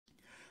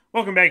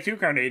Welcome back to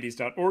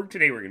Carneades.org.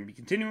 Today we're going to be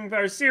continuing with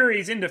our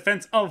series in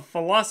defense of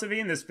philosophy.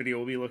 In this video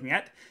we'll be looking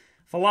at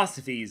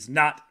philosophy's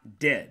not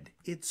dead.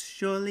 It's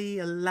surely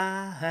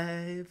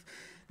alive.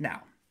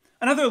 Now,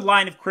 another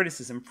line of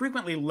criticism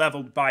frequently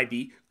leveled by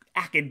the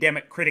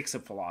academic critics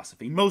of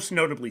philosophy, most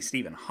notably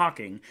Stephen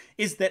Hawing,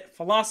 is that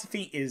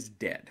philosophy is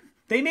dead.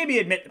 They maybe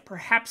admit that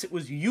perhaps it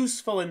was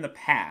useful in the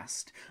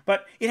past,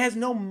 but it has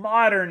no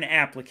modern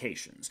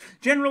applications.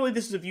 Generally,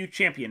 this is a view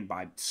championed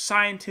by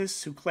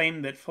scientists who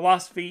claim that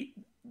philosophy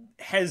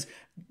has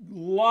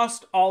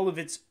lost all of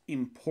its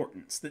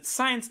importance, that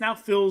science now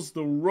fills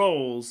the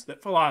roles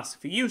that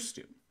philosophy used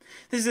to.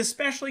 This is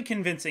especially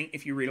convincing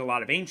if you read a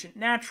lot of ancient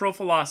natural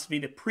philosophy,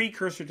 the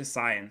precursor to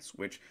science,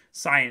 which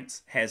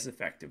science has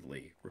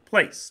effectively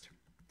replaced.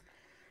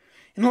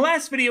 In the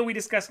last video, we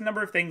discussed a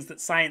number of things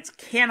that science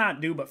cannot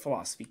do but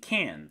philosophy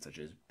can, such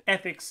as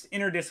ethics,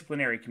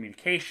 interdisciplinary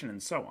communication,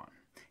 and so on.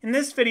 In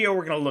this video,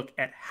 we're going to look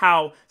at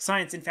how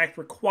science, in fact,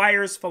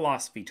 requires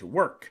philosophy to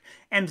work,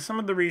 and some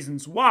of the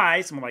reasons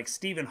why someone like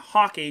Stephen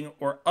Hawing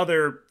or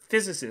other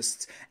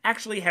physicists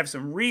actually have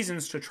some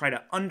reasons to try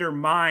to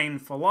undermine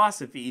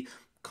philosophy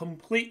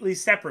completely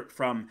separate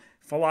from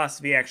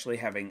philosophy actually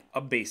having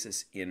a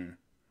basis in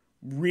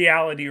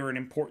reality or an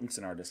importance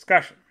in our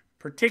discussion,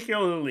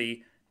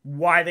 particularly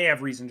why they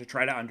have reason to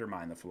try to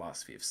undermine the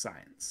philosophy of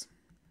science.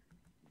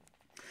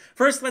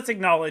 First, let's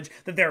acknowledge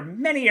that there are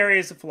many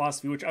areas of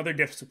philosophy which other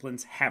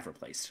disciplines have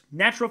replaced.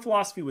 Natural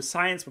philosophy was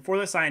science before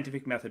the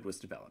scientific method was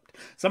developed.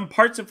 Some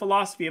parts of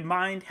philosophy of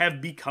mind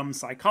have become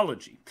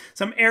psychology.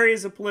 Some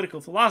areas of political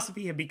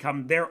philosophy have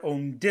become their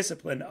own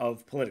discipline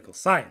of political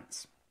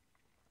science.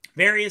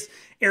 Various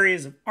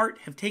areas of art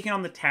have taken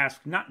on the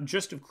task not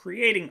just of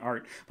creating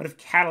art, but of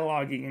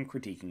cataloging and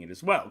critiquing it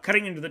as well,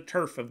 cutting into the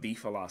turf of the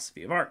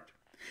philosophy of art.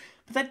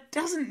 But that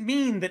doesn't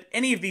mean that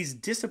any of these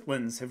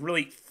disciplines have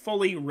really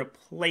fully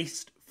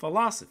replaced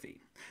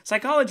philosophy.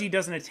 Psychology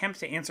doesn't attempt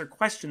to answer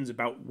questions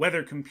about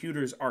whether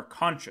computers are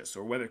conscious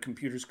or whether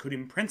computers could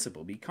in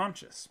principle be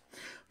conscious.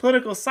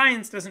 Political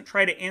science doesn't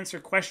try to answer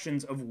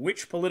questions of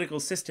which political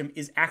system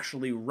is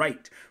actually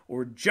right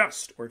or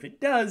just, or if it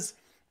does,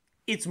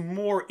 it's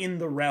more in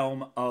the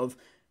realm of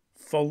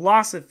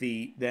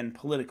philosophy than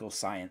political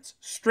science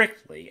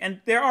strictly,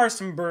 and there are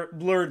some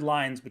blurred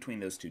lines between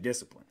those two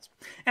disciplines.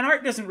 And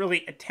art doesn't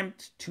really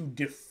attempt to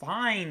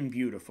define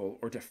beautiful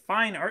or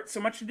define art so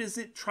much as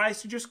it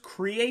tries to just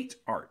create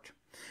art.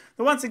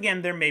 Though once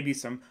again, there may be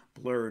some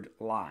blurred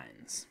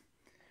lines.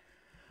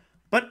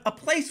 But a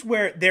place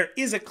where there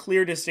is a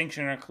clear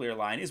distinction and a clear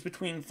line is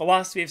between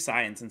philosophy of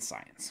science and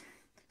science.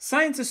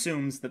 Science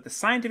assumes that the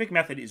scientific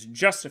method is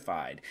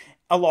justified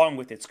along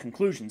with its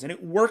conclusions, and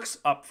it works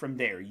up from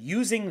there,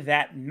 using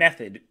that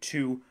method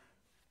to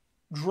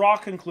draw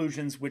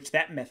conclusions which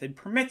that method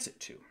permits it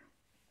to.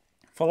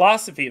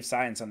 Philosophy of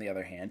science, on the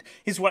other hand,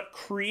 is what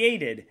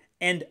created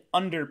and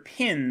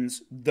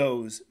underpins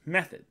those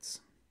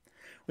methods.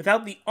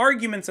 Without the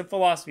arguments of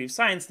philosophy of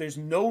science, there's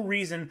no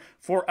reason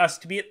for us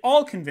to be at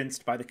all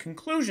convinced by the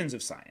conclusions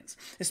of science,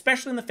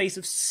 especially in the face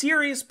of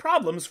serious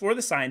problems for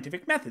the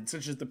scientific method,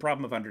 such as the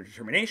problem of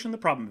underdetermination, the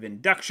problem of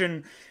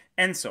induction,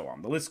 and so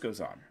on. The list goes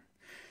on.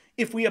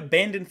 If we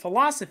abandon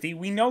philosophy,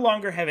 we no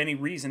longer have any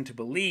reason to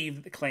believe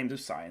that the claims of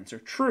science are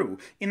true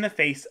in the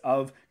face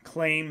of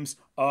claims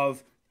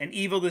of an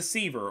evil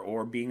deceiver,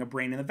 or being a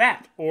brain in the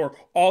vat, or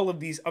all of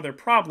these other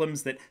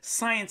problems that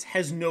science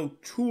has no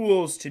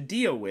tools to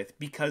deal with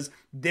because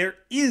there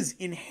is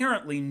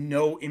inherently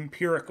no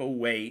empirical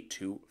way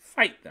to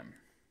fight them.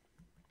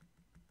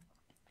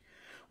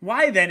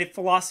 Why then, if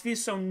philosophy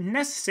is so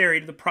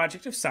necessary to the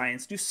project of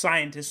science, do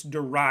scientists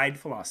deride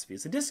philosophy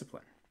as a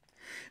discipline?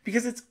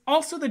 Because it's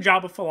also the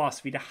job of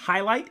philosophy to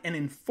highlight and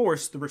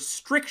enforce the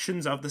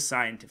restrictions of the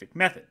scientific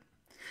method.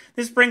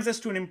 This brings us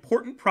to an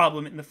important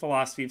problem in the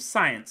philosophy of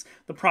science,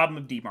 the problem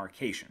of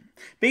demarcation.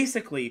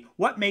 Basically,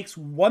 what makes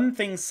one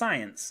thing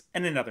science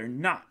and another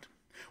not?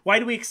 Why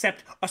do we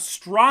accept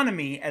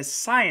astronomy as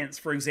science,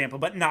 for example,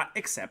 but not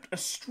accept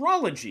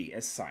astrology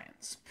as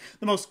science?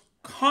 The most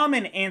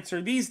common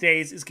answer these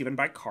days is given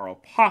by Karl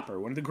Popper,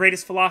 one of the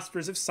greatest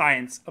philosophers of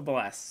science of the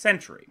last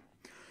century,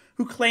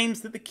 who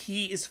claims that the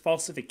key is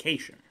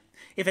falsification.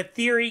 If a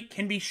theory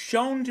can be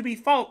shown to be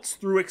false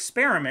through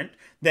experiment,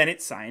 then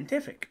it's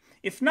scientific.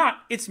 If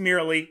not, it's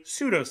merely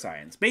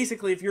pseudoscience.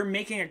 Basically, if you're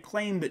making a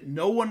claim that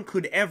no one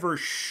could ever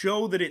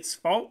show that it's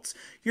false,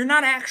 you're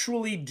not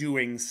actually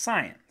doing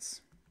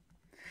science.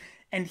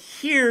 And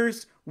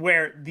here's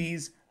where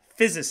these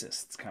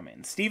physicists come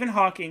in. Stephen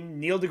Hawing,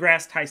 Neil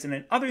deGrasse Tyson,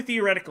 and other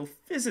theoretical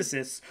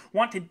physicists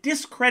want to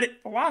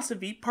discredit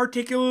philosophy,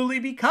 particularly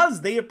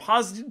because they have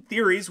posited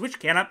theories which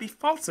cannot be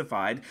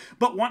falsified,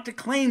 but want to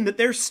claim that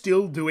they're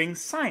still doing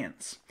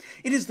science.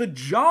 It is the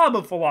job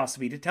of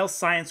philosophy to tell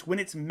science when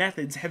its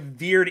methods have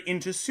veered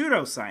into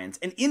pseudoscience,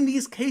 and in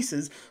these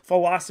cases,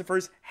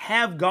 philosophers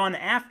have gone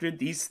after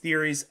these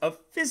theories of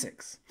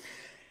physics.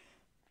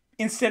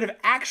 Instead of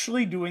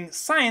actually doing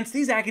science,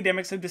 these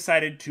academics have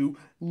decided to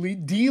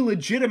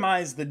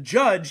delegitimize the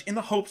judge in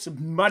the hopes of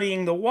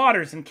muddying the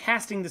waters and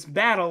casting this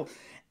battle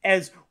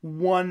as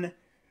one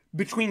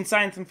between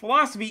science and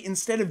philosophy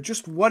instead of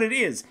just what it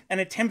is, and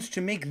attempts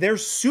to make their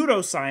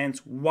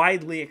pseudoscience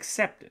widely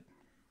accepted.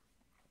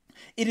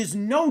 It is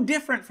no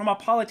different from a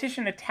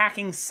politician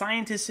attacking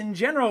scientists in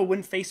general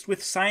when faced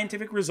with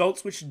scientific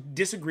results which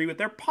disagree with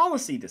their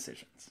policy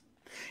decisions.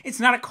 It's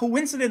not a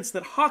coincidence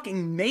that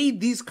Hawking made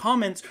these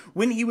comments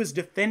when he was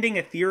defending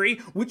a theory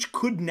which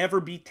could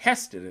never be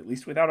tested, at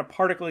least without a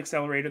particle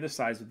accelerator the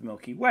size of the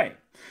Milky Way.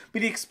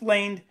 But he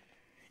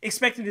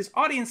expected his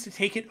audience to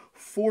take it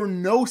for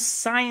no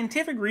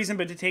scientific reason,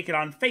 but to take it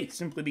on faith,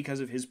 simply because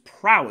of his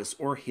prowess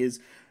or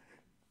his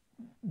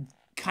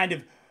kind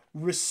of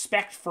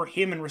respect for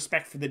him and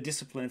respect for the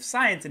discipline of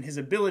science and his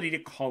ability to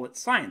call it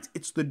science.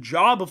 It's the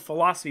job of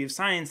philosophy of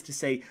science to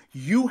say,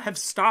 you have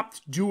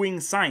stopped doing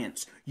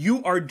science.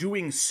 You are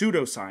doing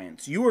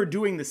pseudoscience. You are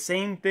doing the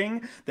same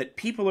thing that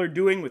people are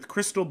doing with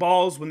crystal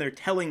balls when they're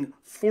telling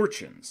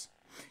fortunes.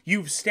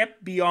 You've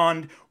stepped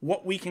beyond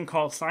what we can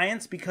call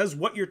science because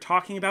what you're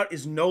talking about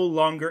is no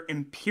longer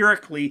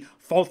empirically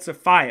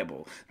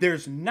falsifiable.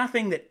 There's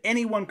nothing that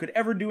anyone could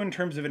ever do in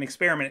terms of an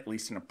experiment, at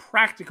least in a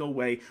practical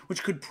way,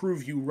 which could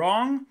prove you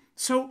wrong,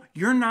 so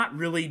you're not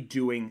really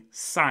doing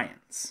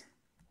science.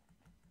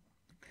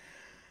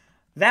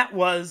 That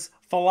was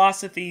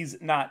Philosophy's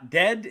Not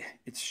Dead,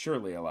 It's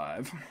Surely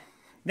Alive.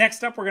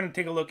 Next up, we're going to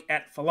take a look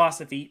at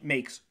Philosophy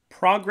Makes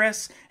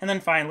Progress, and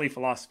then finally,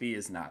 Philosophy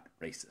is Not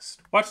Racist.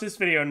 Watch this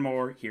video and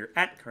more here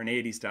at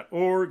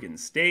Carneades.org, and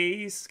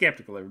stay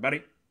skeptical,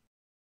 everybody.